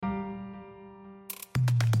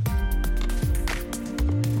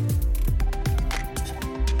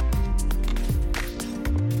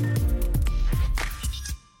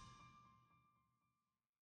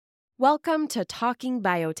Welcome to Talking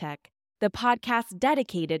Biotech, the podcast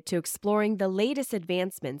dedicated to exploring the latest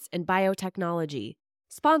advancements in biotechnology,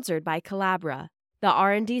 sponsored by Collabra, the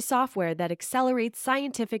R&D software that accelerates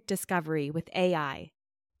scientific discovery with AI.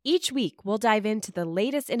 Each week, we'll dive into the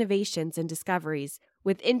latest innovations and discoveries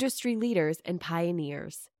with industry leaders and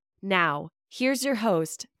pioneers. Now, here's your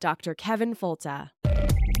host, Dr. Kevin Folta.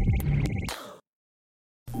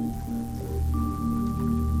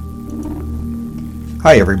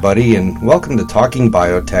 Hi, everybody, and welcome to Talking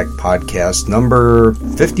Biotech podcast number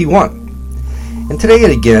 51. And today,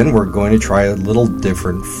 again, we're going to try a little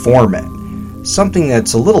different format. Something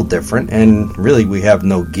that's a little different, and really we have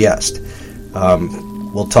no guest.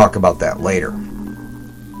 We'll talk about that later.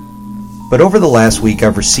 But over the last week,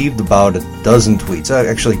 I've received about a dozen tweets,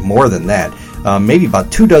 actually more than that, maybe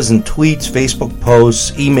about 24 tweets, Facebook posts,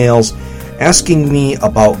 emails, asking me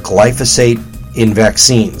about glyphosate in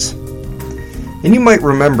vaccines. And you might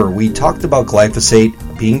remember we talked about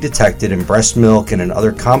glyphosate being detected in breast milk and in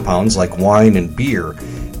other compounds like wine and beer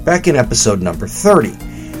back in episode number 30,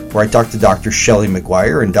 where I talked to Dr. Shelley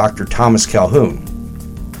McGuire and Dr. Thomas Calhoun.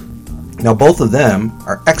 Now, both of them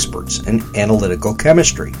are experts in analytical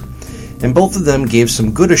chemistry, and both of them gave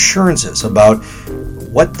some good assurances about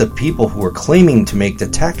what the people who were claiming to make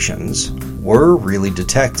detections were really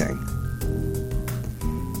detecting.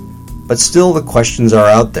 But still, the questions are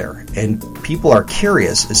out there, and people are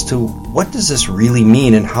curious as to what does this really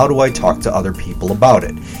mean and how do I talk to other people about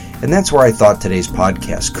it. And that's where I thought today's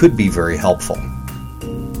podcast could be very helpful.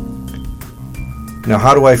 Now,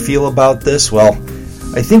 how do I feel about this? Well,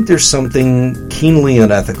 I think there's something keenly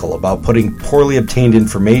unethical about putting poorly obtained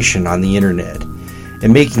information on the internet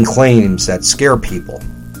and making claims that scare people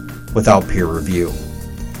without peer review.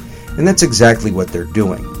 And that's exactly what they're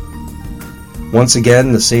doing. Once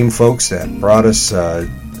again, the same folks that brought us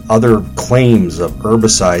other claims of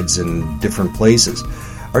herbicides in different places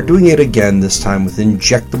are doing it again, this time with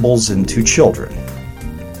injectables into children.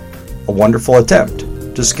 A wonderful attempt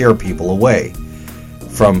to scare people away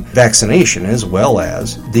from vaccination as well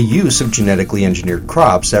as the use of genetically engineered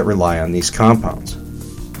crops that rely on these compounds.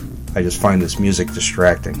 I just find this music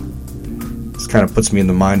distracting. This kind of puts me in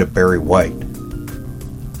the mind of Barry White.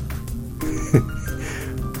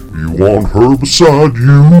 You want her beside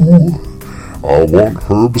you, I want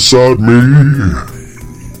her beside me.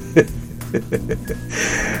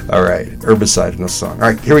 Alright, herbicide in a song.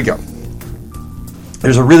 Alright, here we go.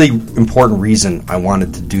 There's a really important reason I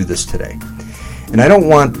wanted to do this today. And I don't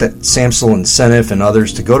want that Samsel and Senef and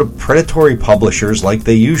others to go to predatory publishers like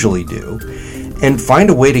they usually do and find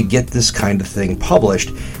a way to get this kind of thing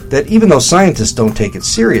published that even though scientists don't take it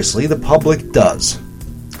seriously, the public does.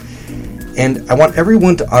 And I want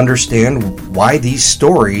everyone to understand why these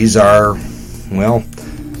stories are, well,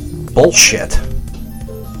 bullshit.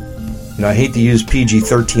 You know, I hate to use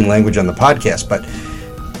PG-13 language on the podcast, but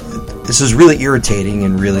this is really irritating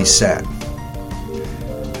and really sad.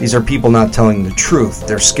 These are people not telling the truth.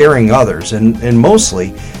 They're scaring others, and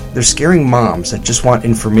mostly they're scaring moms that just want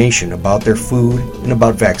information about their food and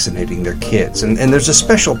about vaccinating their kids. And there's a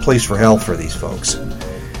special place for hell for these folks.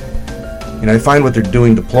 And I find what they're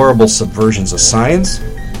doing deplorable subversions of science,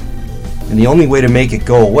 and the only way to make it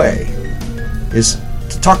go away is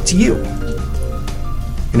to talk to you.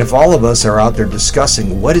 And if all of us are out there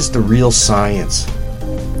discussing what is the real science,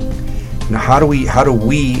 and how do we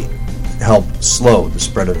help slow the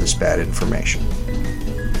spread of this bad information?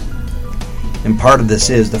 And part of this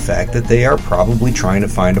is the fact that they are probably trying to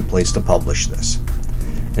find a place to publish this.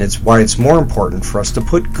 And it's why it's more important for us to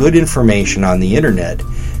put good information on the internet,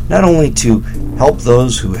 not only to help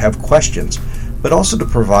those who have questions, but also to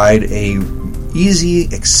provide a easy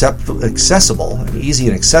and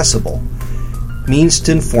accessible means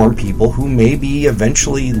to inform people who may be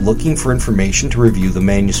eventually looking for information to review the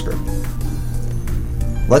manuscript.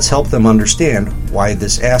 Let's help them understand why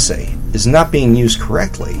this assay is not being used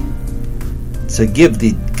correctly to give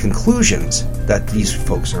the conclusions that these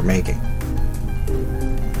folks are making.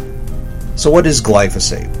 So what is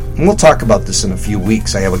glyphosate? And we'll talk about this in a few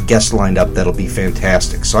weeks. I have a guest lined up that'll be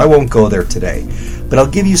fantastic, so I won't go there today. But I'll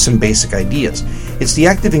give you some basic ideas. It's the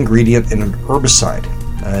active ingredient in an herbicide.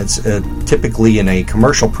 It's typically in a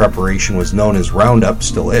commercial preparation was known as Roundup,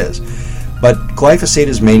 still is. But glyphosate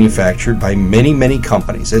is manufactured by many, many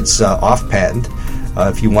companies. It's off patent.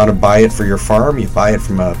 If you want to buy it for your farm, you buy it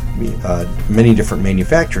from many different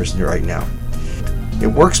manufacturers right now. It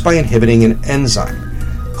works by inhibiting an enzyme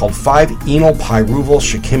called 5-enolpyruvyl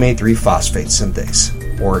shikimate 3-phosphate synthase,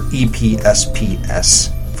 or EPSPS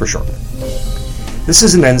for short. This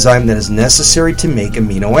is an enzyme that is necessary to make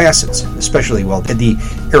amino acids, especially the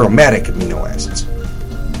aromatic amino acids.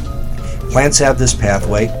 Plants have this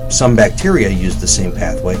pathway. Some bacteria use the same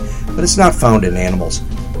pathway, but it's not found in animals,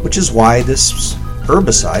 which is why this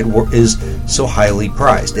herbicide is so highly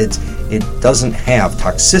prized. It doesn't have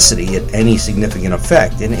toxicity at any significant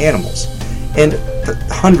effect in animals, and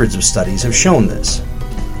hundreds of studies have shown this.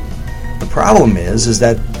 The problem is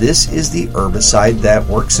that this is the herbicide that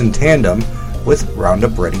works in tandem with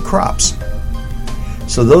Roundup Ready crops.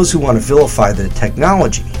 So those who want to vilify the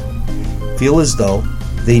technology feel as though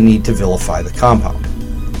they need to vilify the compound.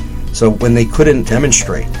 So when they couldn't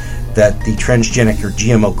demonstrate that the transgenic or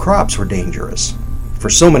GMO crops were dangerous for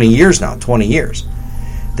so many years now, 20 years,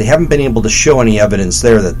 they haven't been able to show any evidence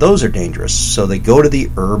there that those are dangerous, so they go to the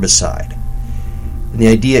herbicide. And the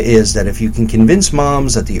idea is that if you can convince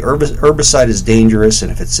moms that the herbicide is dangerous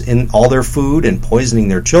and if it's in all their food and poisoning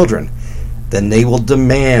their children, then they will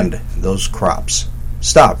demand those crops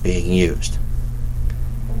stop being used.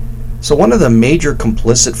 So one of the major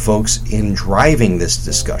complicit folks in driving this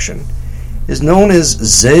discussion is known as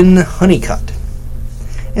Zen Honeycutt.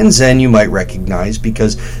 And Zen you might recognize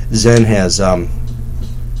because Zen has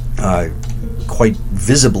quite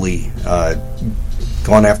visibly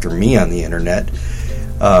gone after me on the internet.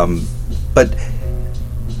 But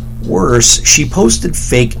worse, she posted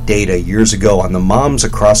fake data years ago on the Moms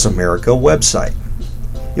Across America website.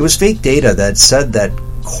 It was fake data that said that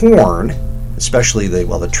corn, especially the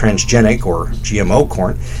transgenic or GMO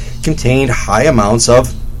corn, contained high amounts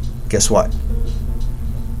of, guess what?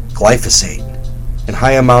 Glyphosate. And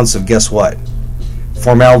high amounts of, guess what?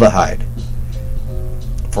 Formaldehyde.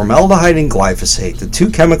 Formaldehyde and glyphosate, the two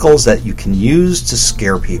chemicals that you can use to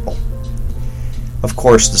scare people. Of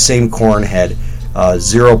course, the same corn had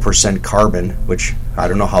 0% carbon, which I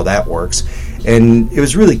don't know how that works. And it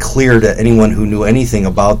was really clear to anyone who knew anything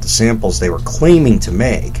about the samples they were claiming to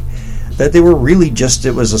make that they were really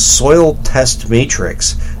it was a soil test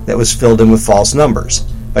matrix that was filled in with false numbers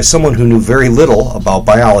by someone who knew very little about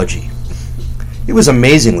biology. It was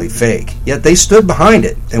amazingly fake, yet they stood behind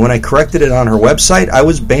it. And when I corrected it on her website, I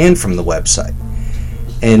was banned from the website.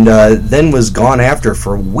 And then was gone after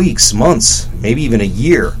for weeks, months, maybe even a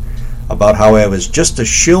year, about how I was just a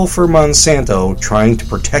shill for Monsanto trying to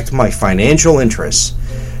protect my financial interests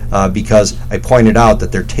because I pointed out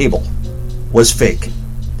that their table was fake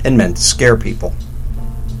and meant to scare people.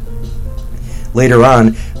 Later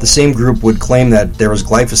on, the same group would claim that there was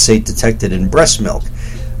glyphosate detected in breast milk,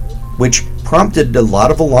 which prompted a lot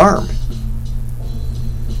of alarm.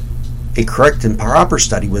 A correct and proper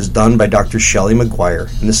study was done by Dr. Shelley McGuire,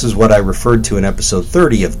 and this is what I referred to in episode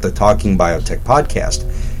 30 of the Talking Biotech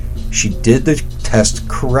podcast. She did the test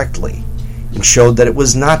correctly and showed that it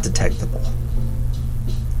was not detectable.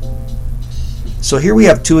 So here we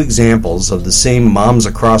have two examples of the same Moms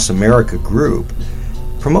Across America group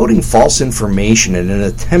promoting false information in an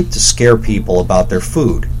attempt to scare people about their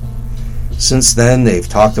food. Since then, they've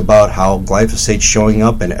talked about how glyphosate's showing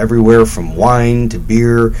up in everywhere from wine to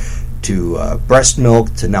beer to breast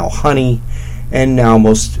milk to now honey, and now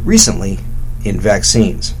most recently in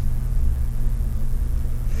vaccines.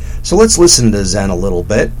 So let's listen to Zen a little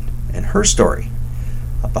bit and her story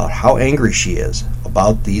about how angry she is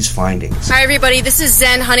about these findings. Hi everybody, this is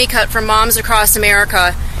Zen Honeycutt from Moms Across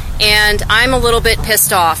America, and I'm a little bit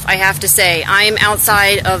pissed off, I have to say. I'm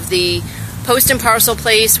outside of the post and parcel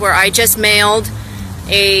place where I just mailed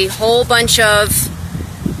a whole bunch of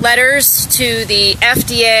letters to the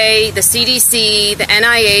FDA, the CDC, the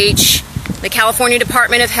NIH, the California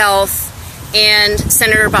Department of Health, and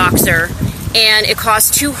Senator Boxer. And it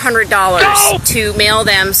costs $200 to mail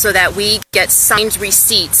them so that we get signed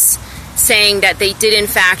receipts saying that they did in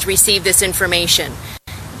fact receive this information.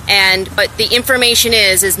 But the information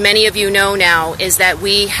is, as many of you know now, is that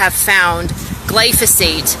we have found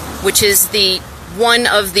glyphosate, which is one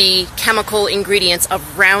of the chemical ingredients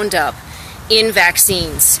of Roundup, in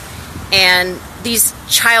vaccines. And these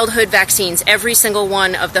childhood vaccines, every single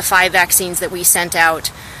one of the 5 vaccines that we sent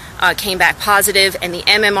out came back positive, and the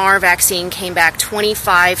MMR vaccine came back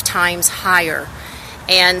 25 times higher.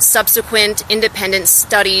 And subsequent independent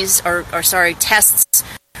studies, tests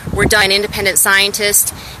were done by an independent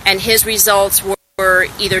scientist, and his results were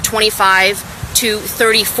either 25 to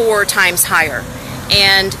 34 times higher.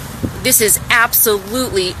 And this is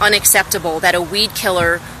absolutely unacceptable that a weed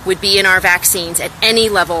killer would be in our vaccines at any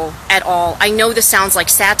level at all. I know this sounds like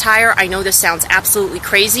satire. I know this sounds absolutely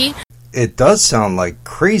crazy. It does sound like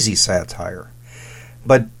crazy satire.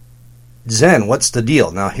 But Zen, what's the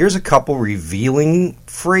deal? Now, here's a couple revealing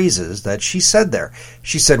phrases that she said there.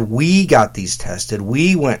 She said, we got these tested.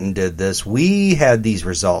 We went and did this. We had these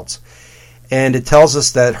results. And it tells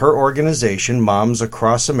us that her organization, Moms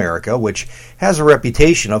Across America, which has a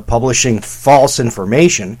reputation of publishing false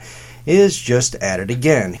information, is just at it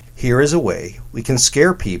again. Here is a way we can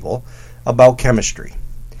scare people about chemistry.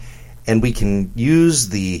 And we can use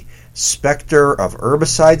the specter of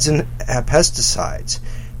herbicides and pesticides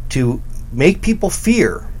to make people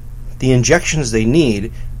fear the injections they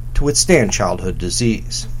need to withstand childhood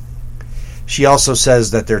disease. She also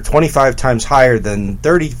says that they're 25 times higher than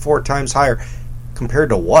 34 times higher. Compared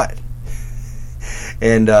to what?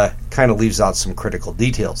 And kind of leaves out some critical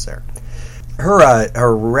details there.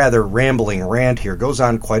 Her rather rambling rant here goes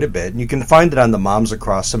on quite a bit, and you can find it on the Moms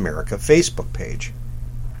Across America Facebook page.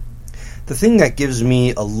 The thing that gives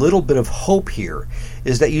me a little bit of hope here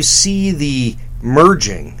is that you see the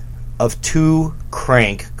merging of two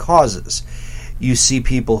crank causes. You see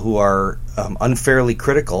people who are unfairly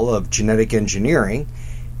critical of genetic engineering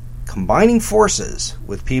combining forces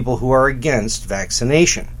with people who are against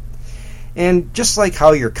vaccination. And just like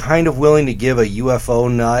how you're kind of willing to give a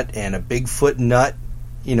UFO nut and a Bigfoot nut,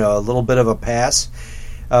 a little bit of a pass,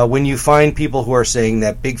 when you find people who are saying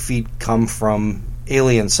that big feet come from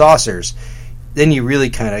alien saucers, then you really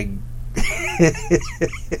kind of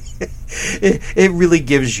it really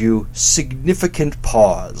gives you significant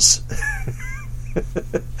pause.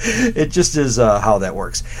 It just is how that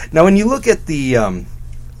works. Now, when you look at the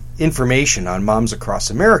information on Moms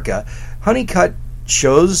Across America, Honeycutt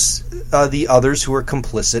shows the others who are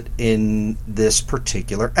complicit in this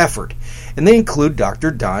particular effort. And they include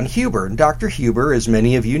Dr. Don Huber. And Dr. Huber, as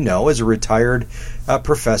many of you know, is a retired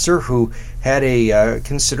professor who had a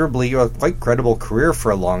considerably, quite credible career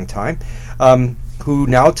for a long time, who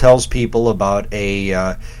now tells people about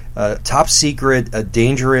a top secret,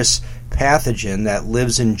 dangerous pathogen that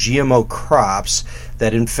lives in GMO crops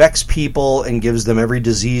that infects people and gives them every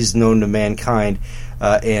disease known to mankind,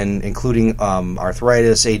 and including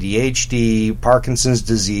arthritis, ADHD, Parkinson's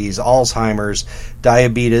disease, Alzheimer's,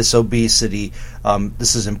 diabetes, obesity.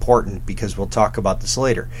 This is important because we'll talk about this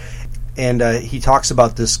later. And he talks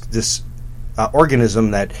about this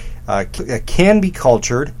organism that can be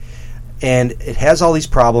cultured, and it has all these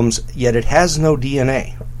problems, yet it has no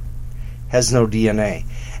DNA.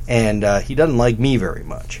 And he doesn't like me very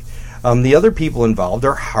much. The other people involved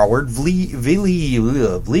are Howard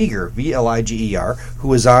Vliger, V-L-I-G-E-R, who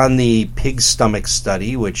was on the pig stomach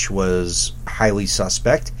study, which was highly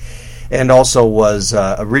suspect, and also was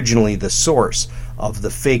originally the source of the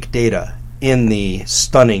fake data in the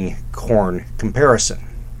stunning corn comparison.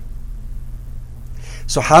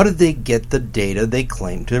 So how did they get the data they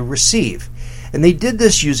claimed to receive? And they did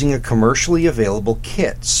this using a commercially available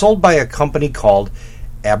kit sold by a company called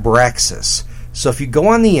Abraxis. So if you go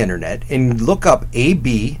on the internet and look up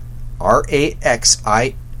Abraxis,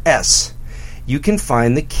 you can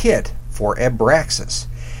find the kit for Abraxis.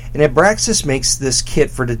 And Abraxis makes this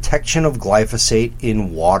kit for detection of glyphosate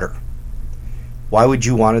in water. Why would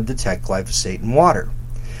you want to detect glyphosate in water?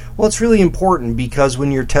 Well, it's really important because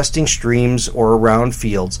when you're testing streams or around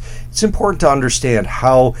fields, it's important to understand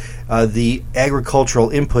how the agricultural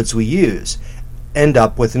inputs we use end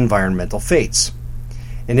up with environmental fates.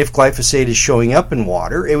 And if glyphosate is showing up in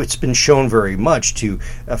water, it's been shown very much to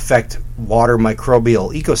affect water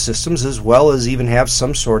microbial ecosystems as well as even have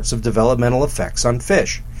some sorts of developmental effects on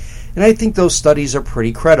fish. And I think those studies are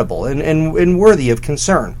pretty credible and worthy of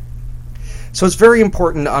concern. So it's very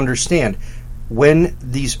important to understand when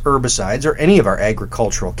these herbicides or any of our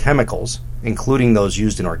agricultural chemicals, including those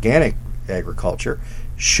used in organic agriculture,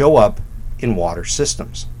 show up in water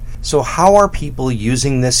systems. So how are people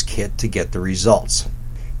using this kit to get the results?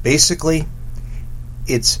 Basically,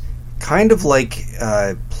 it's kind of like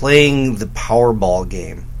playing the Powerball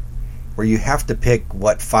game, where you have to pick,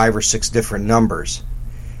 5 or 6 different numbers,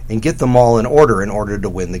 and get them all in order to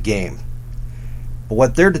win the game. But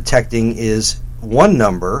what they're detecting is one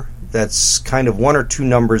number that's kind of 1 or 2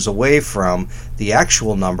 numbers away from the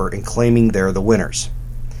actual number and claiming they're the winners.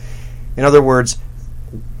 In other words,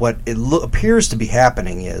 what it appears to be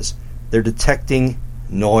happening is they're detecting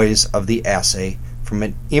noise of the assay from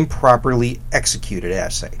an improperly executed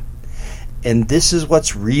assay. And this is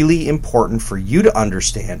what's really important for you to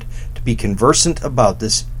understand to be conversant about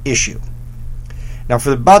this issue. Now,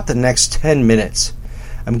 for about the next 10 minutes,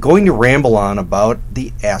 I'm going to ramble on about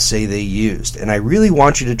the assay they used, and I really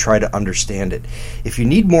want you to try to understand it. If you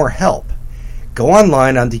need more help, go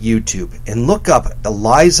online onto YouTube and look up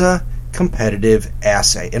ELISA Competitive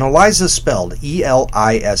Assay. And ELISA is spelled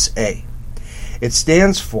E-L-I-S-A. It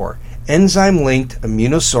stands for Enzyme-Linked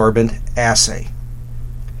Immunosorbent Assay.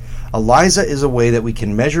 ELISA is a way that we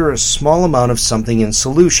can measure a small amount of something in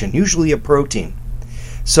solution, usually a protein.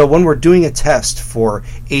 So when we're doing a test for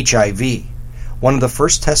HIV, one of the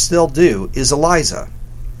first tests they'll do is ELISA.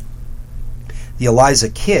 The ELISA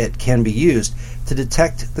kit can be used to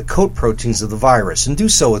detect the coat proteins of the virus and do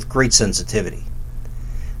so with great sensitivity.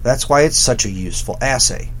 That's why it's such a useful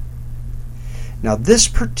assay. Now, this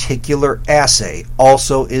particular assay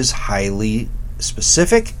also is highly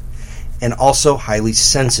specific and also highly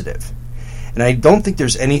sensitive. And I don't think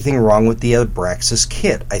there's anything wrong with the Abraxis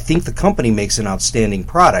kit. I think the company makes an outstanding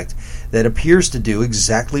product that appears to do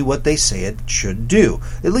exactly what they say it should do,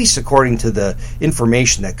 at least according to the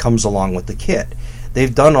information that comes along with the kit.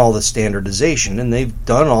 They've done all the standardization, and they've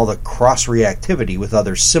done all the cross-reactivity with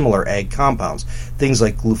other similar ag compounds, things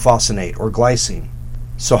like glufosinate or glycine.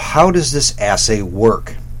 So how does this assay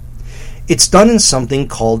work? It's done in something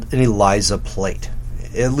called an ELISA plate,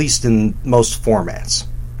 at least in most formats.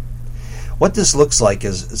 What this looks like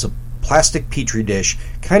is a plastic petri dish,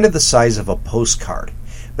 kind of the size of a postcard.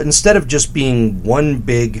 But instead of just being one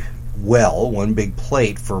big well, one big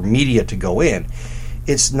plate for media to go in,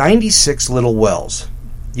 it's 96 little wells,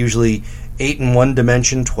 usually 8 in one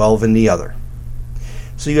dimension, 12 in the other.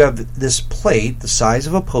 So you have this plate, the size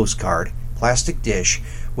of a postcard, plastic dish,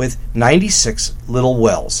 with 96 little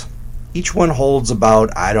wells. Each one holds about,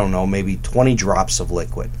 maybe 20 drops of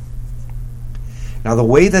liquid. Now, the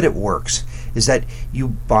way that it works is that you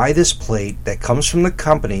buy this plate that comes from the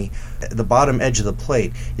company. The bottom edge of the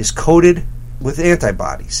plate is coated with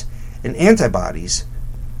antibodies. And antibodies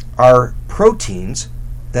are proteins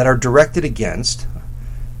that are directed against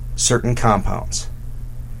certain compounds.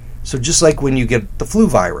 So just like when you get the flu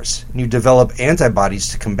virus and you develop antibodies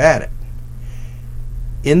to combat it,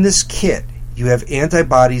 in this kit you have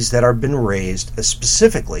antibodies that have been raised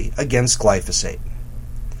specifically against glyphosate.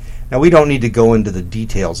 Now, we don't need to go into the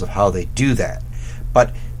details of how they do that,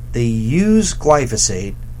 but they use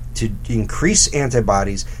glyphosate to increase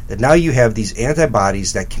antibodies, that now you have these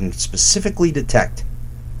antibodies that can specifically detect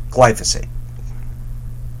glyphosate.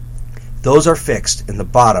 Those are fixed in the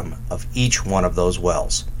bottom of each one of those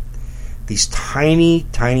wells. These tiny,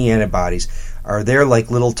 tiny antibodies are there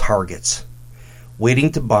like little targets, waiting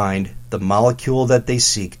to bind the molecule that they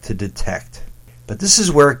seek to detect. But this is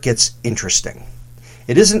where it gets interesting.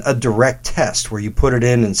 It isn't a direct test where you put it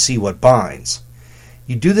in and see what binds.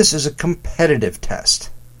 You do this as a competitive test.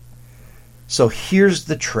 So here's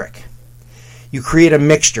the trick. You create a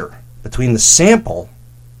mixture between the sample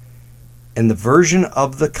and the version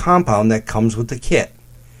of the compound that comes with the kit.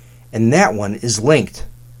 And that one is linked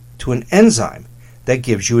to an enzyme that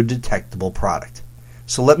gives you a detectable product.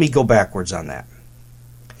 So let me go backwards on that.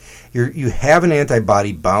 You have an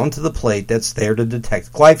antibody bound to the plate that's there to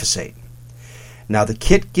detect glyphosate. Now, the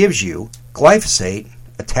kit gives you glyphosate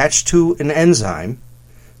attached to an enzyme,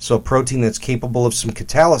 so a protein that's capable of some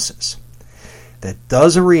catalysis, that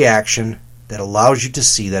does a reaction that allows you to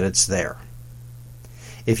see that it's there.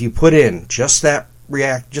 If you put in just that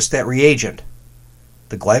reagent,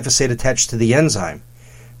 the glyphosate attached to the enzyme,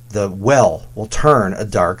 the well will turn a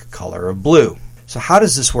dark color of blue. So how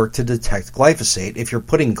does this work to detect glyphosate if you're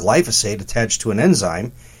putting glyphosate attached to an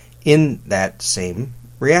enzyme in that same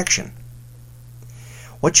reaction?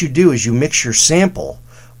 What you do is you mix your sample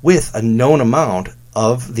with a known amount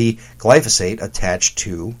of the glyphosate attached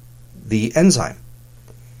to the enzyme.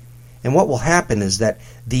 And what will happen is that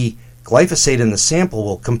the glyphosate in the sample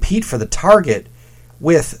will compete for the target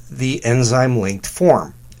with the enzyme-linked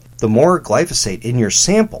form. The more glyphosate in your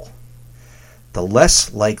sample, the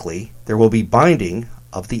less likely there will be binding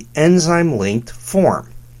of the enzyme-linked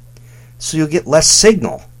form. So you'll get less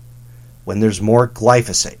signal when there's more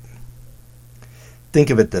glyphosate. Think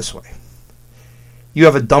of it this way. You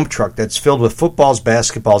have a dump truck that's filled with footballs,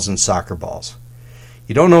 basketballs, and soccer balls.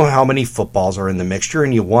 You don't know how many footballs are in the mixture,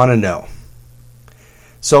 and you want to know.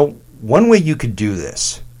 So one way you could do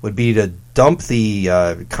this would be to dump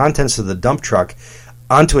the contents of the dump truck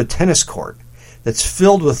onto a tennis court that's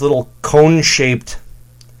filled with little cone-shaped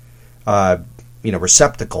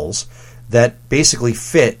receptacles that basically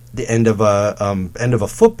fit the end of a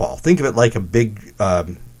football. Think of it like a big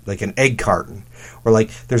like an egg carton, or like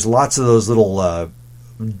there's lots of those little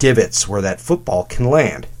divots where that football can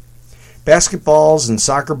land. Basketballs and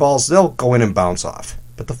soccer balls, they'll go in and bounce off,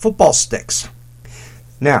 but the football sticks.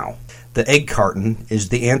 Now, the egg carton is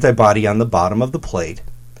the antibody on the bottom of the plate.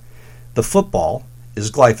 The football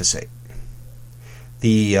is glyphosate.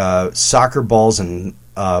 The soccer balls and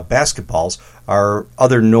basketballs are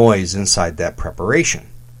other noise inside that preparation.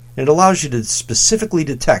 And it allows you to specifically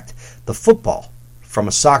detect the football from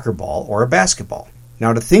a soccer ball or a basketball.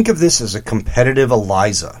 Now, to think of this as a competitive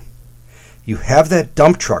ELISA, you have that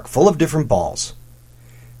dump truck full of different balls,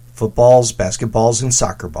 footballs, basketballs, and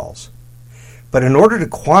soccer balls. But in order to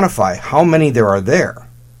quantify how many there are there,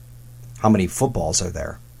 how many footballs are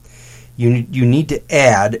there, you need to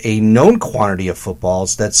add a known quantity of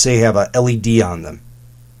footballs that, say, have a LED on them.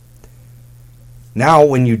 Now,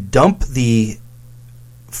 when you dump the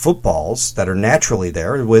footballs that are naturally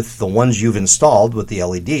there with the ones you've installed with the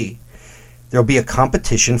LED, there'll be a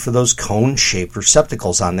competition for those cone-shaped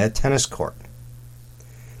receptacles on that tennis court.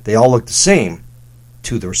 They all look the same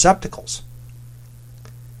to the receptacles.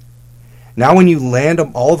 Now when you land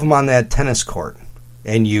all of them on that tennis court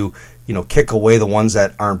and you kick away the ones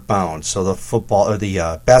that aren't bound, so the football or the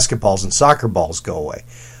basketballs and soccer balls go away,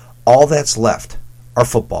 all that's left are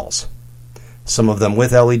footballs. Some of them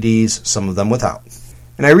with LEDs, some of them without.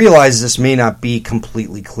 And I realize this may not be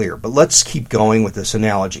completely clear, but let's keep going with this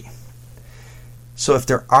analogy. So if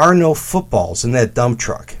there are no footballs in that dump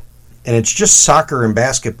truck, and it's just soccer and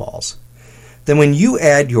basketballs, then when you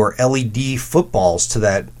add your LED footballs to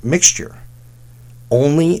that mixture,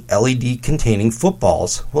 only LED-containing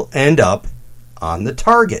footballs will end up on the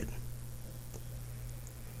target.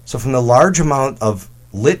 So from the large amount of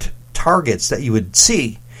lit targets that you would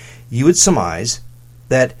see, you would surmise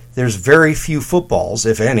that there's very few footballs,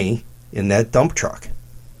 if any, in that dump truck.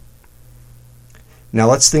 Now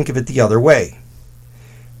let's think of it the other way.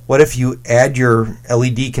 What if you add your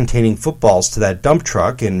LED-containing footballs to that dump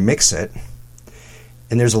truck and mix it,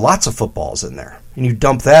 and there's lots of footballs in there, and you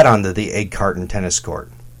dump that onto the egg carton tennis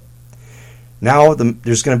court? Now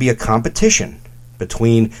there's going to be a competition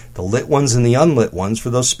between the lit ones and the unlit ones for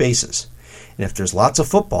those spaces. And if there's lots of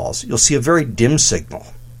footballs, you'll see a very dim signal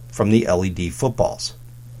from the LED footballs.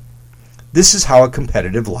 This is how a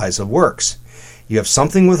competitive ELISA works. You have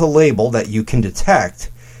something with a label that you can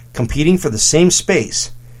detect competing for the same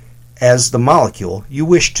space as the molecule you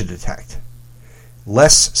wish to detect.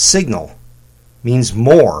 Less signal means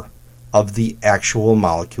more of the actual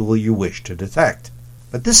molecule you wish to detect.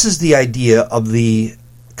 But this is the idea of the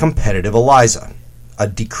competitive ELISA. A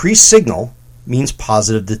decreased signal means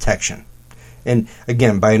positive detection. And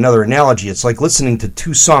again, by another analogy, it's like listening to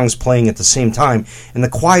two songs playing at the same time, and the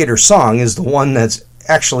quieter song is the one that's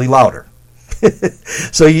actually louder.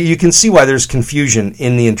 So you can see why there's confusion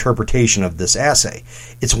in the interpretation of this assay.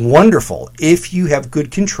 It's wonderful if you have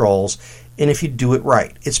good controls and if you do it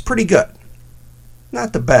right. It's pretty good.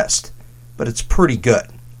 Not the best, but it's pretty good.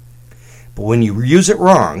 But when you use it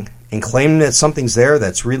wrong and claim that something's there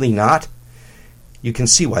that's really not, you can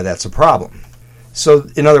see why that's a problem. So,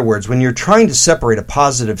 in other words, when you're trying to separate a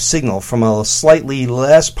positive signal from a slightly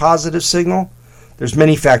less positive signal, there's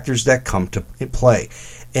many factors that come to play.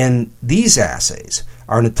 And these assays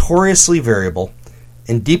are notoriously variable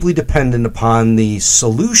and deeply dependent upon the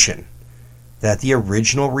solution that the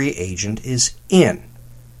original reagent is in.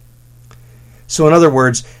 So, in other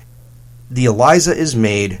words, the ELISA is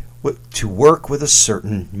made to work with a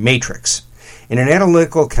certain matrix. In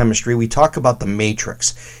analytical chemistry, we talk about the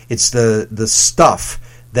matrix. It's the stuff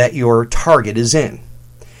that your target is in.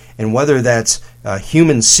 And whether that's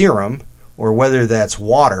human serum, or whether that's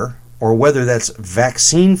water, or whether that's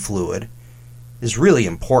vaccine fluid, is really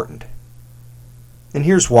important. And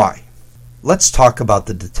here's why. Let's talk about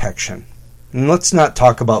the detection. And let's not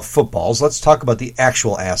talk about footballs. Let's talk about the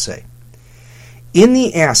actual assay. In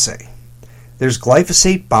the assay, there's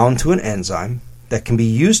glyphosate bound to an enzyme that can be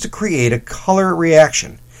used to create a color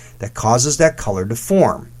reaction that causes that color to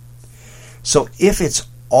form. So if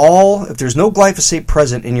there's no glyphosate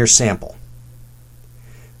present in your sample,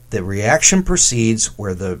 the reaction proceeds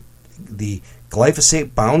where the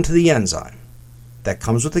glyphosate bound to the enzyme that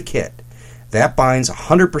comes with the kit, that binds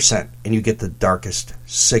 100% and you get the darkest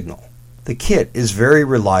signal. The kit is very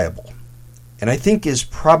reliable, and I think is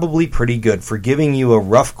probably pretty good for giving you a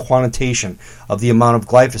rough quantitation of the amount of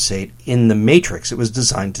glyphosate in the matrix it was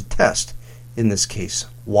designed to test, in this case,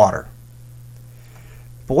 water.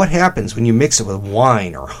 But what happens when you mix it with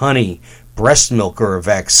wine or honey, breast milk, or a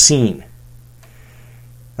vaccine?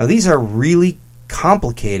 Now these are really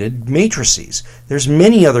complicated matrices. There's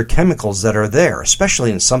many other chemicals that are there,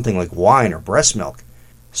 especially in something like wine or breast milk.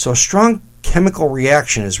 So a strong chemical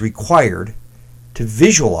reaction is required to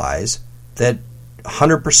visualize that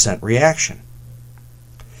 100% reaction.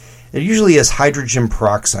 It usually has hydrogen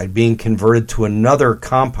peroxide being converted to another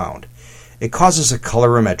compound. It causes a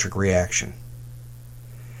colorimetric reaction.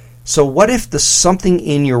 So what if something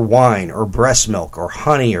in your wine or breast milk or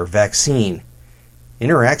honey or vaccine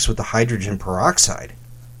interacts with the hydrogen peroxide?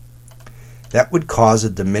 That would cause a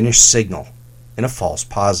diminished signal and a false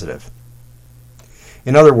positive.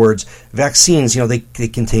 In other words, vaccines, they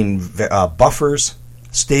contain buffers,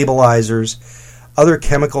 stabilizers, other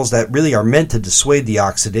chemicals that really are meant to dissuade the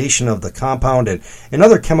oxidation of the compound, and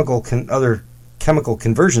other chemical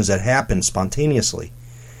conversions that happen spontaneously.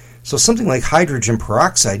 So something like hydrogen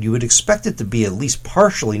peroxide, you would expect it to be at least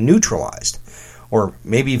partially neutralized, or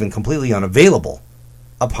maybe even completely unavailable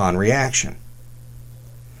upon reaction.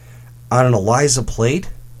 On an ELISA plate,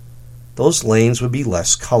 those lanes would be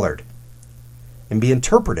less colored and be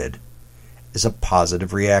interpreted as a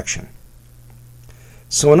positive reaction.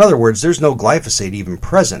 So in other words, there's no glyphosate even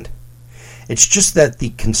present. It's just that the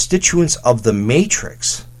constituents of the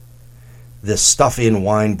matrix, this stuff in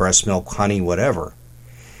wine, breast milk, honey, whatever,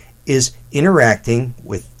 is interacting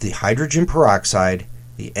with the hydrogen peroxide,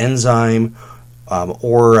 the enzyme,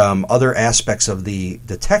 or other aspects of the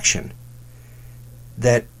detection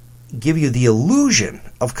that give you the illusion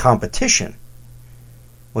of competition,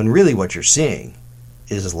 when really what you're seeing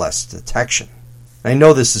is less detection. I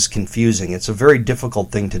know this is confusing. It's a very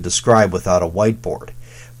difficult thing to describe without a whiteboard,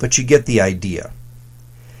 but you get the idea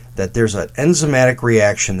that there's an enzymatic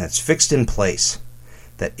reaction that's fixed in place,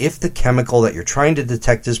 that if the chemical that you're trying to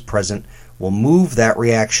detect is present, will move that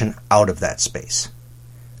reaction out of that space.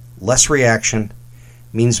 Less reaction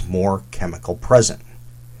means more chemical present.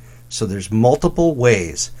 So there's multiple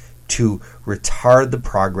ways to retard the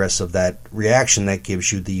progress of that reaction that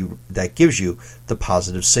gives you the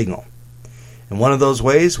positive signal. And one of those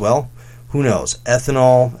ways, well, who knows?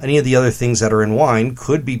 Ethanol, any of the other things that are in wine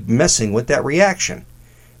could be messing with that reaction,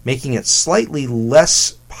 making it slightly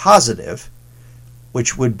less positive,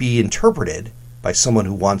 which would be interpreted by someone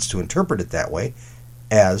who wants to interpret it that way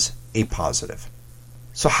as a positive.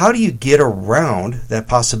 So how do you get around that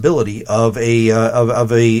possibility of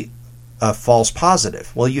a false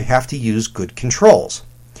positive? Well, you have to use good controls.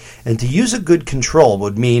 And to use a good control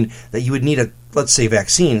would mean that you would need let's say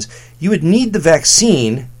vaccines, you would need the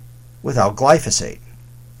vaccine without glyphosate.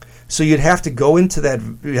 So you'd have to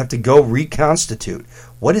go reconstitute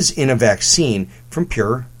what is in a vaccine from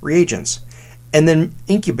pure reagents, and then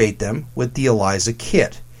incubate them with the ELISA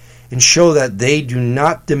kit and show that they do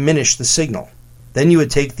not diminish the signal. Then you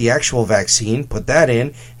would take the actual vaccine, put that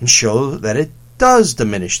in, and show that it does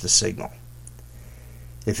diminish the signal.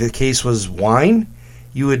 If the case was wine,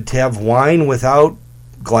 you would have wine without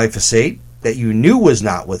glyphosate that you knew was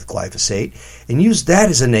not with glyphosate, and use that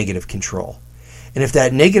as a negative control. And if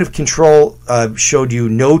that negative control showed you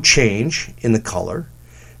no change in the color,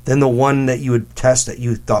 then the one that you would test that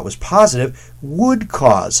you thought was positive would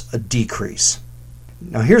cause a decrease.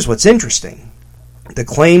 Now here's what's interesting. The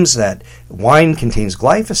claims that wine contains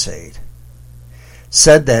glyphosate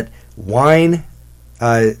said that wine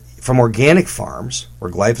from organic farms, where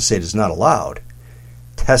glyphosate is not allowed,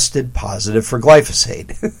 tested positive for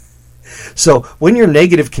glyphosate. So when your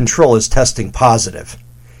negative control is testing positive,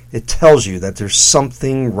 it tells you that there's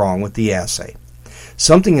something wrong with the assay.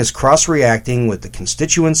 Something is cross-reacting with the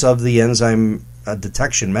constituents of the enzyme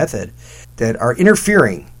detection method that are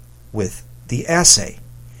interfering with the assay.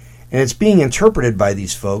 And it's being interpreted by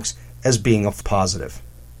these folks as being a positive.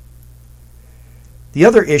 The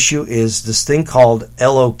other issue is this thing called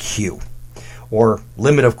LOQ, or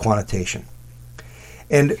limit of quantitation.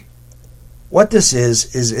 And what this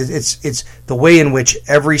is it's the way in which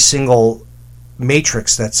every single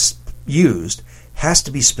matrix that's used has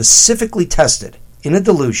to be specifically tested in a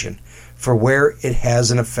dilution for where it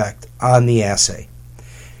has an effect on the assay.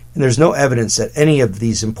 And there's no evidence that any of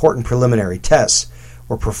these important preliminary tests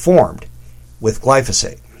were performed with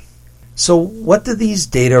glyphosate. So what do these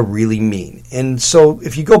data really mean? And so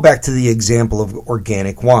if you go back to the example of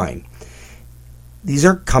organic wine, these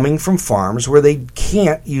are coming from farms where they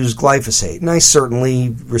can't use glyphosate. And I certainly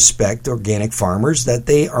respect organic farmers that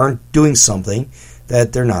they aren't doing something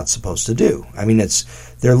that they're not supposed to do. I mean,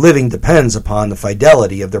 their living depends upon the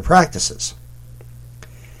fidelity of their practices.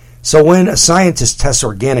 So when a scientist tests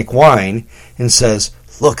organic wine and says,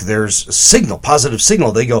 look, there's a signal, positive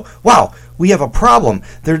signal, they go, wow, we have a problem.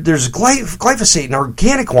 There's glyphosate in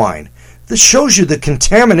organic wine. This shows you the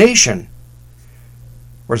contamination.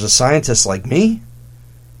 Whereas a scientist like me,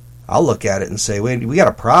 I'll look at it and say, wait, we got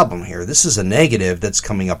a problem here. This is a negative that's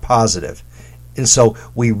coming up positive. And so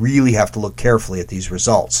we really have to look carefully at these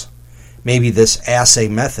results. Maybe this assay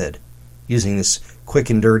method, using this quick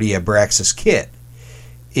and dirty Abraxas kit,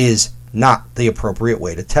 is not the appropriate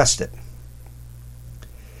way to test it.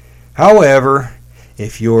 However,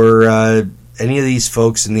 if you're any of these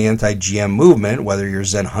folks in the anti-GM movement, whether you're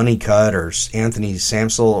Zen Honeycutt or Anthony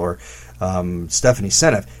Samsel or Stephanie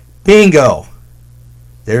Seneff, bingo!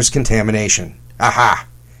 There's contamination. Aha!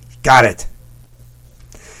 Got it.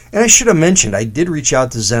 And I should have mentioned, I did reach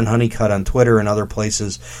out to Zen Honeycutt on Twitter and other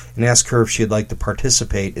places and ask her if she'd like to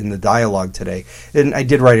participate in the dialogue today. And I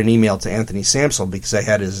did write an email to Anthony Samsel because I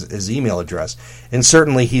had his email address. And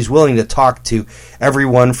certainly he's willing to talk to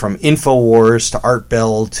everyone from InfoWars to Art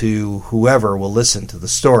Bell to whoever will listen to the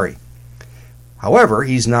story. However,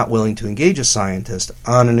 he's not willing to engage a scientist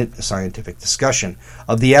on a scientific discussion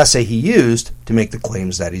of the assay he used to make the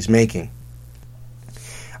claims that he's making.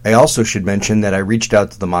 I also should mention that I reached out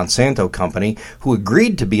to the Monsanto company, who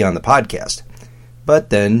agreed to be on the podcast, but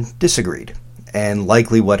then disagreed. And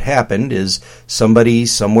likely what happened is somebody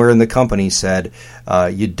somewhere in the company said,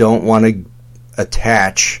 you don't want to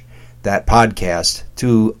attach that podcast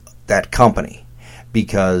to that company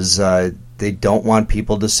because they don't want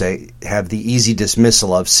people to have the easy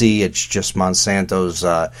dismissal of, see, it's just Monsanto's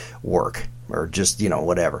work. Or just,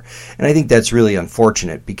 whatever. And I think that's really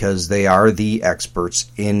unfortunate because they are the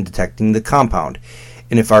experts in detecting the compound.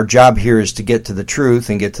 And if our job here is to get to the truth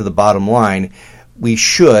and get to the bottom line, we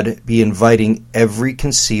should be inviting every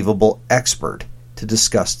conceivable expert to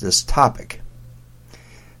discuss this topic.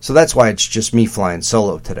 So that's why it's just me flying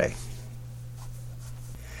solo today.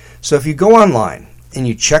 So if you go online and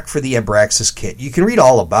you check for the Abraxas kit, you can read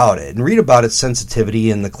all about it and read about its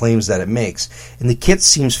sensitivity and the claims that it makes. And the kit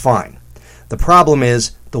seems fine. The problem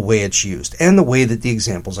is the way it's used and the way that the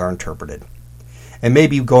examples are interpreted. And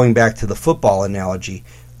maybe going back to the football analogy,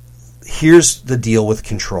 here's the deal with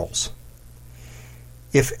controls.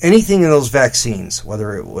 If anything in those vaccines,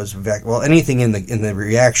 whether it was anything in the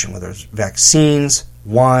reaction, whether it's vaccines,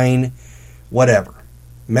 wine, whatever,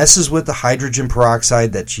 messes with the hydrogen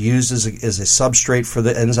peroxide that's used as a substrate for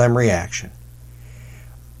the enzyme reaction,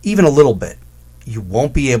 even a little bit, you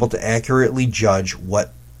won't be able to accurately judge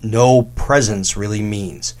what no presence really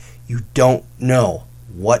means. You don't know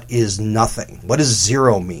what is nothing. What does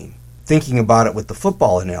zero mean? Thinking about it with the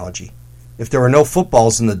football analogy, if there were no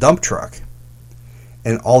footballs in the dump truck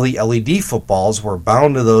and all the LED footballs were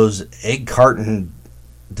bound to those egg carton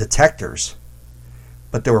detectors,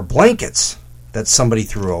 but there were blankets that somebody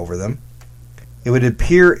threw over them, it would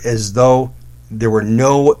appear as though there were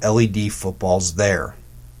no LED footballs there,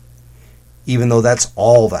 even though that's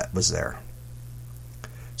all that was there.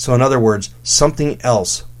 So in other words, something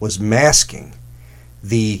else was masking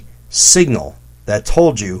the signal that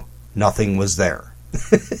told you nothing was there.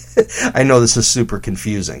 I know this is super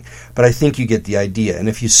confusing, but I think you get the idea. And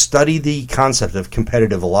if you study the concept of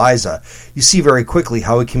competitive ELISA, you see very quickly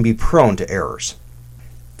how it can be prone to errors.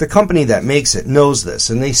 The company that makes it knows this,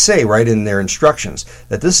 and they say right in their instructions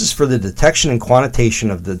that this is for the detection and quantitation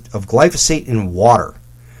of glyphosate in water.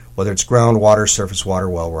 Whether it's groundwater, surface water,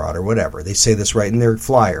 well water, whatever. They say this right in their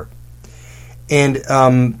flyer. And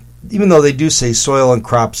even though they do say soil and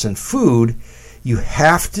crops and food, you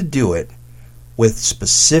have to do it with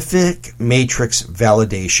specific matrix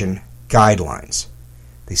validation guidelines.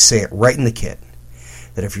 They say it right in the kit.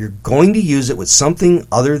 That if you're going to use it with something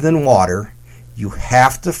other than water, you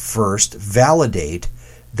have to first validate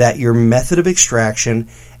that your method of extraction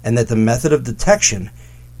and that the method of detection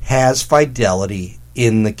has fidelity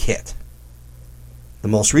in the kit. The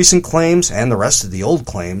most recent claims and the rest of the old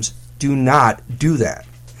claims do not do that.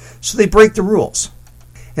 So they break the rules.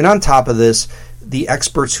 And on top of this, the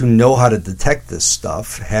experts who know how to detect this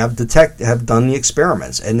stuff have done the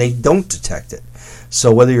experiments, and they don't detect it.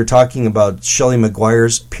 So whether you're talking about Shelley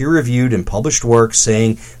McGuire's peer-reviewed and published work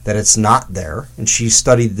saying that it's not there, and she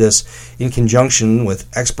studied this in conjunction with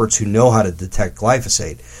experts who know how to detect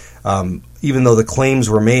glyphosate, even though the claims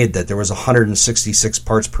were made that there was 166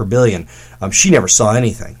 parts per billion, she never saw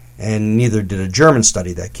anything, and neither did a German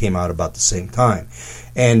study that came out about the same time.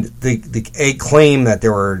 And the claim that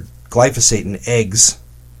there were glyphosate in eggs,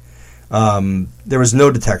 there was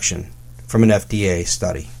no detection from an FDA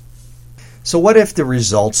study. So what if the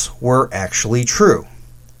results were actually true?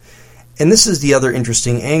 And this is the other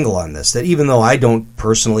interesting angle on this, that even though I don't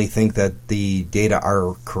personally think that the data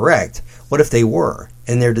are correct, what if they were?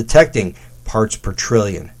 And they're detecting parts per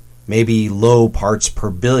trillion, maybe low parts per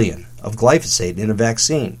billion of glyphosate in a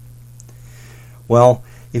vaccine. Well,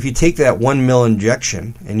 if you take that 1 ml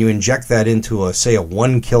injection and you inject that into a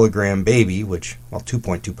 1 kilogram baby, which,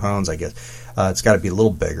 2.2 pounds, I guess, it's got to be a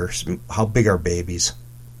little bigger. How big are babies?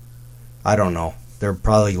 I don't know. They're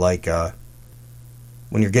probably like,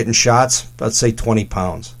 when you're getting shots, let's say 20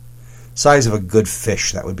 pounds. Size of a good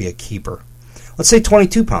fish, that would be a keeper. Let's say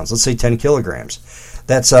 22 pounds. Let's say 10 kilograms.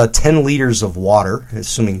 That's 10 liters of water,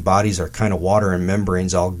 assuming bodies are kind of water and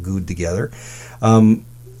membranes all glued together.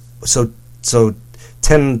 So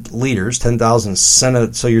 10 liters, 10,000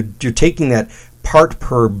 centimeters. So you're taking that part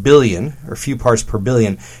per billion, or a few parts per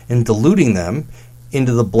billion, and diluting them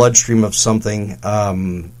into the bloodstream of something,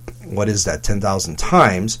 what is that, 10,000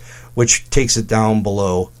 times, which takes it down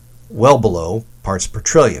well below parts per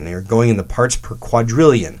trillion. You're going in the parts per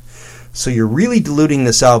quadrillion. So you're really diluting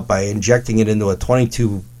this out by injecting it into a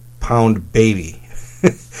 22-pound baby.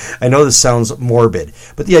 I know this sounds morbid,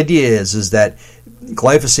 but the idea is that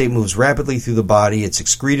glyphosate moves rapidly through the body. It's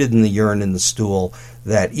excreted in the urine and the stool,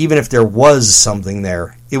 that even if there was something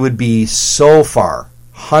there, it would be so far,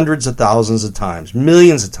 hundreds of thousands of times,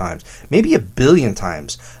 millions of times, maybe 1 billion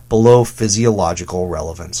times below physiological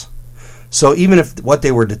relevance. So even if what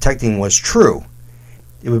they were detecting was true,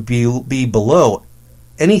 it would be below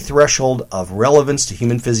any threshold of relevance to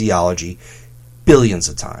human physiology billions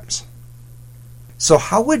of times. So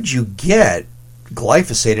how would you get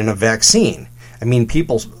glyphosate in a vaccine? I mean,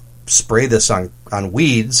 people spray this on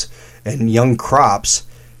weeds and young crops.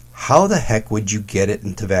 How the heck would you get it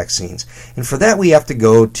into vaccines? And for that, we have to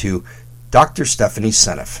go to Dr. Stephanie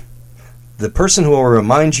Seneff, the person who will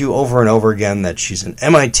remind you over and over again that she's an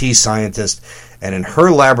MIT scientist, and in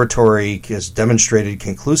her laboratory has demonstrated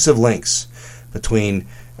conclusive links between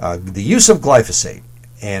the use of glyphosate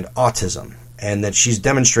and autism, and that she's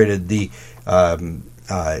demonstrated the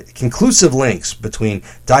conclusive links between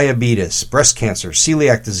diabetes, breast cancer,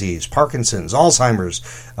 celiac disease, Parkinson's, Alzheimer's,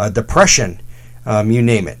 depression, you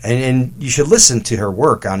name it. And you should listen to her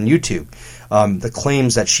work on YouTube, the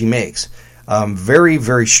claims that she makes. Very,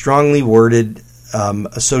 very strongly worded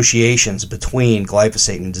associations between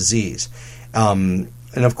glyphosate and disease.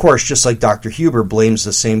 And of course, just like Dr. Huber blames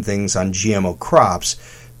the same things on GMO crops,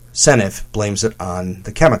 Seneff blames it on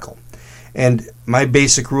the chemical. And my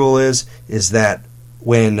basic rule is that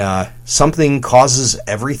when something causes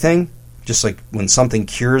everything, just like when something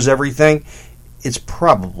cures everything, it's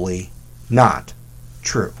probably not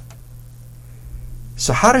true.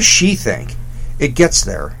 So how does she think it gets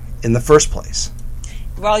there in the first place?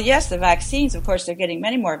 Well, yes, the vaccines, of course, they're getting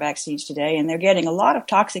many more vaccines today, and they're getting a lot of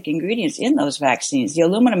toxic ingredients in those vaccines. The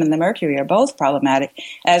aluminum and the mercury are both problematic,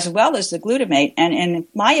 as well as the glutamate, and in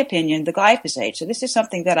my opinion, the glyphosate. So this is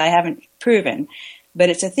something that I haven't proven, but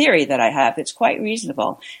it's a theory that I have that's quite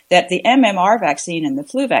reasonable, that the MMR vaccine and the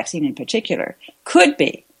flu vaccine in particular could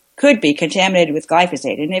be contaminated with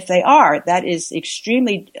glyphosate. And if they are, that is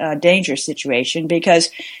extremely dangerous situation,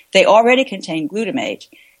 because they already contain glutamate.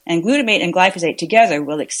 And glutamate and glyphosate together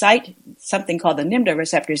will excite something called the NMDA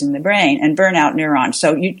receptors in the brain and burn out neurons.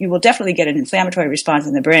 So you will definitely get an inflammatory response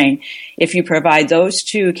in the brain if you provide those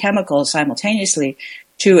two chemicals simultaneously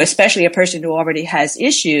to especially a person who already has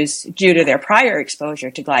issues due to their prior exposure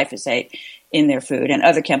to glyphosate in their food and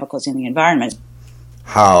other chemicals in the environment.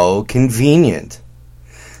 How convenient.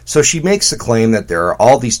 So she makes the claim that there are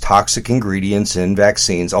all these toxic ingredients in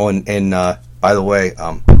vaccines. Oh, and by the way,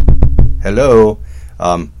 hello.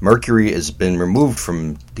 Mercury has been removed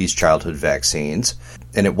from these childhood vaccines,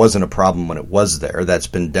 and it wasn't a problem when it was there. That's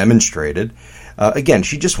been demonstrated. Again,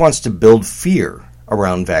 she just wants to build fear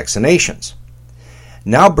around vaccinations.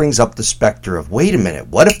 Now brings up the specter of, wait a minute,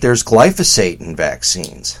 what if there's glyphosate in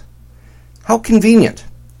vaccines? How convenient.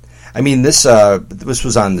 I mean, this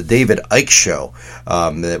was on the David Icke show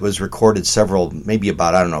that was recorded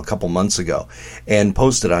a couple months ago and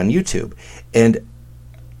posted on YouTube. And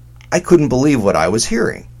I couldn't believe what I was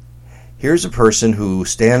hearing. Here's a person who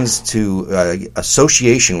stands to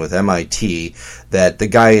association with MIT, that the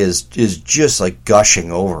guy is just like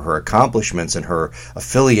gushing over her accomplishments and her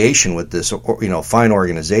affiliation with this fine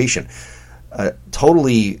organization,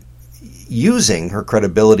 totally using her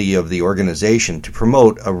credibility of the organization to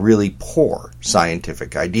promote a really poor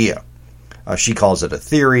scientific idea. She calls it a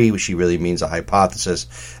theory. She really means a hypothesis.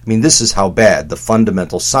 I mean, this is how bad the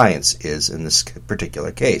fundamental science is in this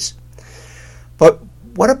particular case. But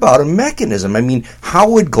what about a mechanism? I mean, how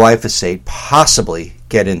would glyphosate possibly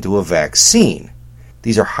get into a vaccine?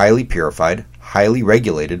 These are highly purified, highly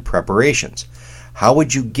regulated preparations. How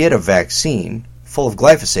would you get a vaccine full of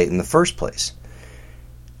glyphosate in the first place?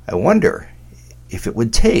 I wonder if it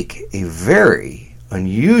would take a very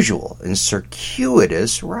unusual and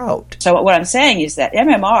circuitous route. So what I'm saying is that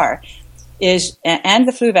MMR and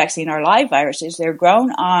the flu vaccine are live viruses. They're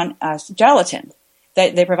grown on gelatin.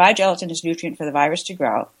 They provide gelatin as nutrient for the virus to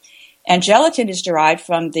grow. And gelatin is derived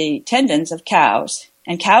from the tendons of cows.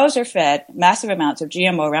 And cows are fed massive amounts of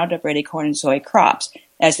GMO Roundup Ready corn and soy crops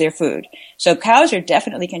as their food. So cows are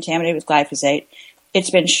definitely contaminated with glyphosate. It's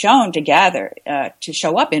been shown to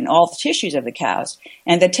show up in all the tissues of the cows.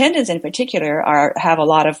 And the tendons in particular have a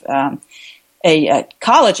lot of a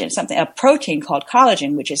collagen, a protein called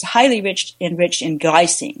collagen, which is highly enriched in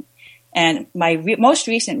glycine. And my most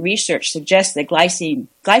recent research suggests that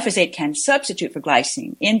glyphosate can substitute for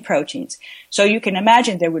glycine in proteins. So you can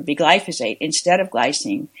imagine there would be glyphosate instead of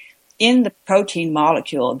glycine in the protein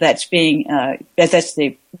molecule that's being,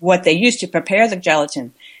 what they use to prepare the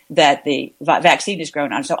gelatin that the vaccine is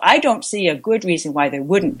grown on. So I don't see a good reason why there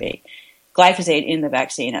wouldn't be glyphosate in the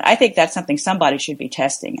vaccine. And I think that's something somebody should be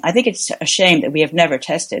testing. I think it's a shame that we have never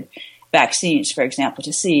tested vaccines, for example,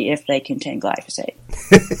 to see if they contain glyphosate.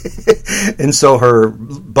 And so her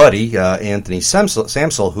buddy, Anthony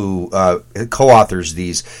Samsel, who co-authors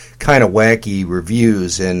these kind of wacky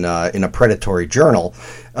reviews in a predatory journal,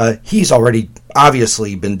 he's already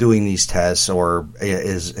obviously been doing these tests, or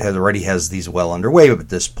has these well underway at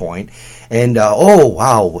this point. And oh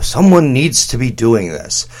wow, someone needs to be doing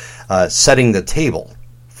this, setting the table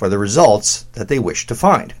for the results that they wish to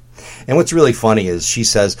find. And what's really funny is she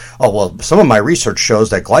says, oh, well, some of my research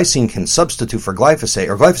shows that glycine can substitute for glyphosate,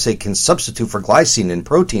 or glyphosate can substitute for glycine in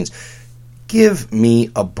proteins. Give me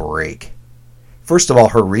a break. First of all,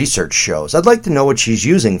 her research shows. I'd like to know what she's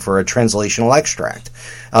using for a translational extract,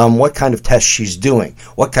 what kind of tests she's doing,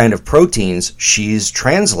 what kind of proteins she's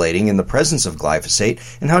translating in the presence of glyphosate,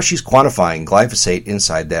 and how she's quantifying glyphosate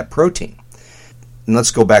inside that protein. And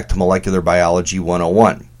let's go back to Molecular Biology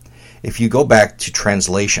 101. If you go back to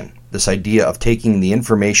translation, this idea of taking the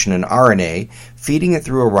information in RNA, feeding it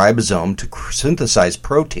through a ribosome to synthesize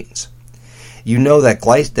proteins, you know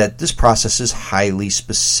that this process is highly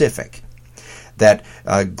specific. That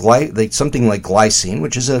something like glycine,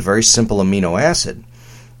 which is a very simple amino acid,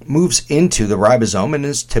 moves into the ribosome and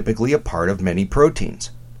is typically a part of many proteins.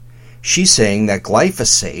 She's saying that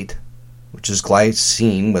glyphosate, which is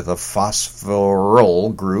glycine with a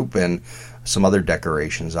phosphoryl group and some other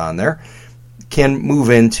decorations on there, can move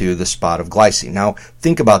into the spot of glycine. Now,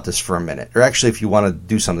 think about this for a minute. Or actually, if you want to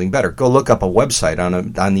do something better, go look up a website on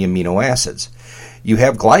the amino acids. You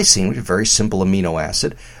have glycine, which is a very simple amino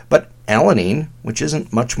acid, but alanine, which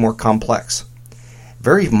isn't much more complex.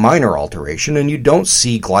 Very minor alteration, and you don't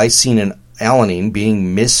see glycine and alanine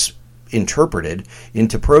being misinterpreted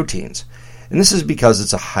into proteins. And this is because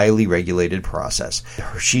it's a highly regulated process.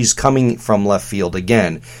 She's coming from left field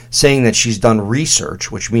again, saying that she's done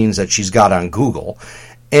research, which means that she's got on Google,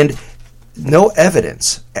 and no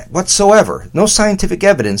evidence whatsoever, no scientific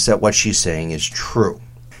evidence that what she's saying is true.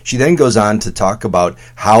 She then goes on to talk about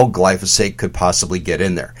how glyphosate could possibly get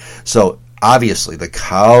in there. So obviously the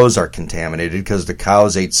cows are contaminated because the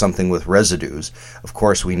cows ate something with residues. Of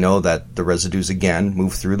course, we know that the residues, again,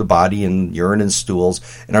 move through the body in urine and stools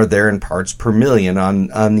and are there in parts per million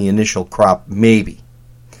on the initial crop, maybe.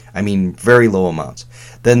 I mean, very low amounts.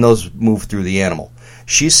 Then those move through the animal.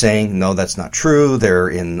 She's saying, no, that's not true. They're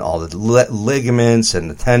in all the ligaments and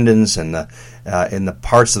the tendons and the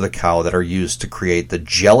parts of the cow that are used to create the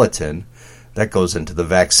gelatin that goes into the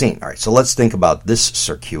vaccine. All right, so let's think about this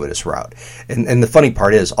circuitous route. And the funny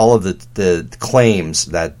part is, all of the claims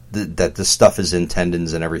that this stuff is in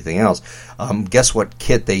tendons and everything else, guess what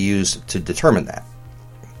kit they use to determine that?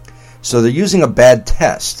 So they're using a bad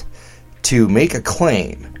test to make a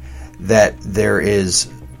claim that there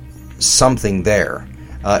is something there.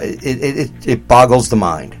 It boggles the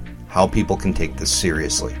mind how people can take this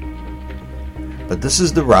seriously. But this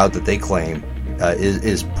is the route that they claim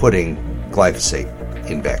is putting glyphosate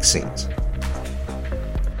in vaccines.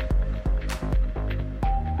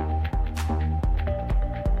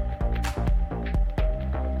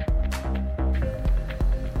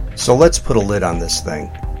 So let's put a lid on this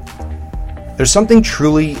thing. There's something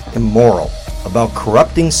truly immoral about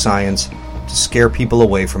corrupting science to scare people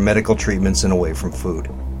away from medical treatments and away from food.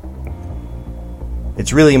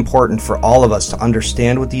 It's really important for all of us to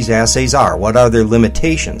understand what these assays are, what are their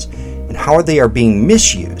limitations, and how they are being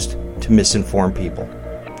misused to misinform people.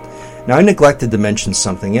 Now, I neglected to mention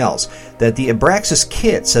something else, that the Abraxas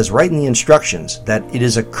kit says right in the instructions that it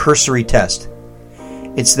is a cursory test.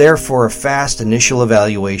 It's there for a fast initial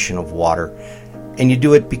evaluation of water, and you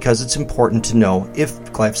do it because it's important to know if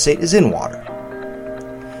glyphosate is in water.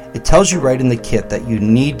 It tells you right in the kit that you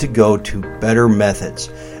need to go to better methods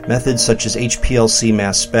such as HPLC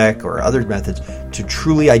mass spec or other methods to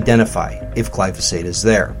truly identify if glyphosate is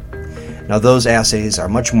there. Now, those assays are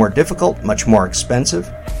much more difficult, much more expensive.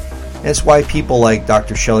 And it's why people like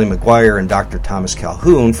Dr. Shelley McGuire and Dr. Thomas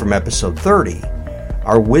Calhoun from episode 30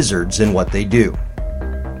 are wizards in what they do.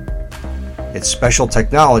 It's special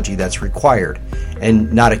technology that's required,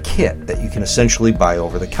 and not a kit that you can essentially buy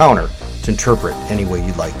over the counter to interpret any way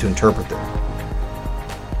you'd like to interpret them.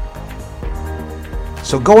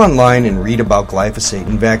 So go online and read about glyphosate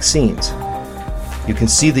in vaccines. You can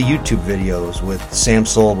see the YouTube videos with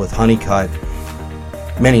Samsel, with Honeycutt.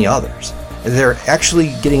 many others. They're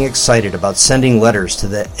actually getting excited about sending letters to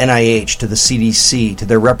the NIH, to the CDC, to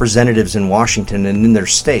their representatives in Washington and in their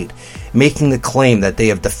state, making the claim that they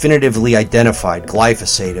have definitively identified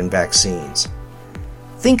glyphosate in vaccines.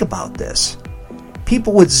 Think about this.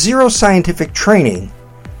 People with zero scientific training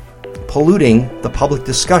polluting the public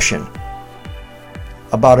discussion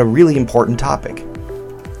about a really important topic.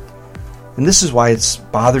 And this is why it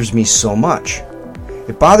bothers me so much.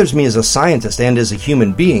 It bothers me as a scientist and as a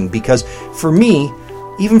human being because for me,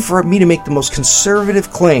 even for me to make the most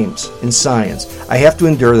conservative claims in science, I have to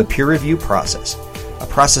endure the peer review process, a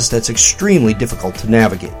process that's extremely difficult to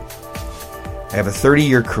navigate. I have a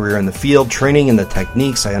 30-year career in the field, training in the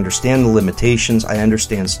techniques, I understand the limitations, I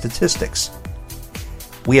understand statistics.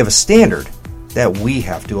 We have a standard that we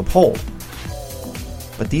have to uphold.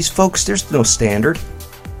 But these folks, there's no standard.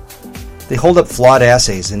 They hold up flawed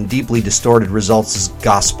assays and deeply distorted results as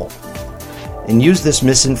gospel, and use this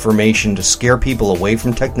misinformation to scare people away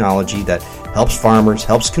from technology that helps farmers,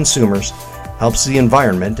 helps consumers, helps the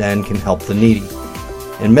environment, and can help the needy,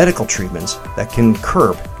 and medical treatments that can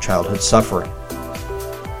curb childhood suffering.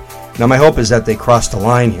 Now, my hope is that they crossed a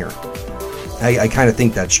line here. I kind of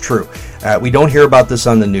think that's true. We don't hear about this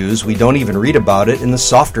on the news. We don't even read about it in the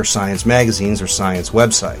softer science magazines or science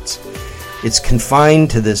websites. It's confined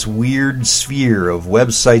to this weird sphere of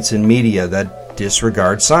websites and media that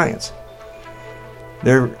disregard science.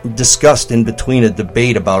 They're discussed in between a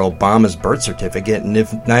debate about Obama's birth certificate and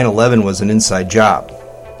if 9/11 was an inside job.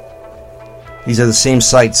 These are the same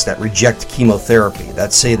sites that reject chemotherapy,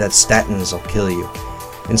 that say that statins will kill you,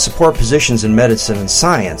 and support positions in medicine and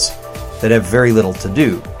science that have very little to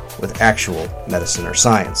do with actual medicine or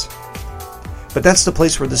science. But that's the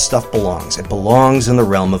place where this stuff belongs. It belongs in the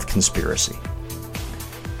realm of conspiracy.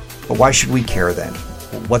 But why should we care then?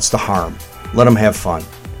 What's the harm? Let them have fun.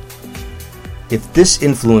 If this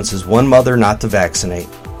influences one mother not to vaccinate,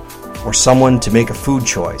 or someone to make a food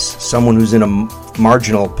choice, someone who's in a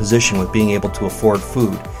marginal position with being able to afford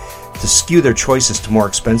food, to skew their choices to more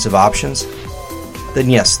expensive options, then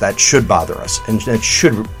yes, that should bother us, and that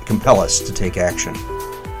should compel us to take action.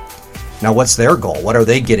 Now, what's their goal? What are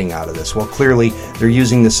they getting out of this? Well, clearly, they're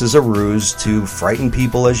using this as a ruse to frighten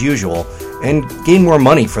people as usual and gain more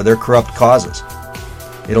money for their corrupt causes.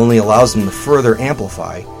 It only allows them to further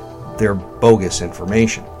amplify their bogus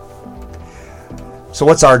information. So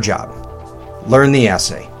what's our job? Learn the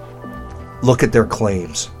assay. Look at their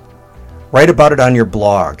claims. Write about it on your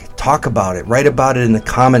blog. Talk about it. Write about it in the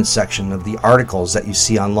comments section of the articles that you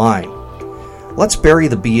see online. Let's bury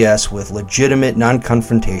the BS with legitimate,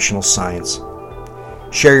 non-confrontational science.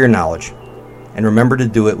 Share your knowledge, and remember to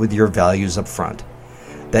do it with your values up front.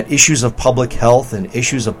 That issues of public health and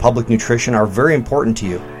issues of public nutrition are very important to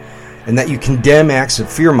you, and that you condemn acts of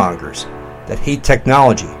fearmongers that hate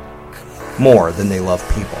technology more than they love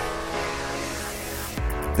people.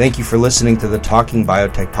 Thank you for listening to the Talking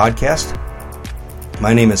Biotech podcast.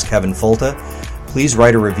 My name is Kevin Folta. Please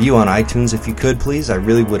write a review on iTunes if you could, please. I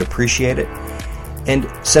really would appreciate it. And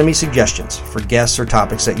send me suggestions for guests or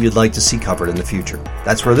topics that you'd like to see covered in the future.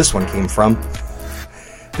 That's where this one came from.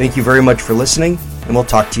 Thank you very much for listening, and we'll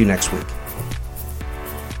talk to you next week.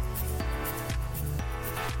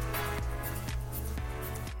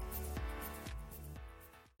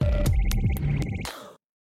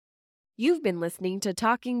 You've been listening to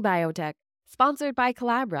Talking Biotech, sponsored by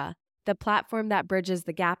Collabra, the platform that bridges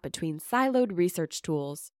the gap between siloed research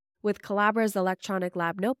tools. With Collabra's electronic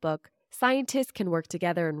lab notebook, scientists can work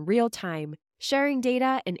together in real time, sharing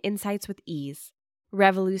data and insights with ease.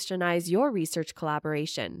 Revolutionize your research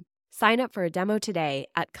collaboration. Sign up for a demo today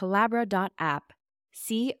at collabra.app,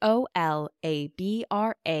 COLABRA.app.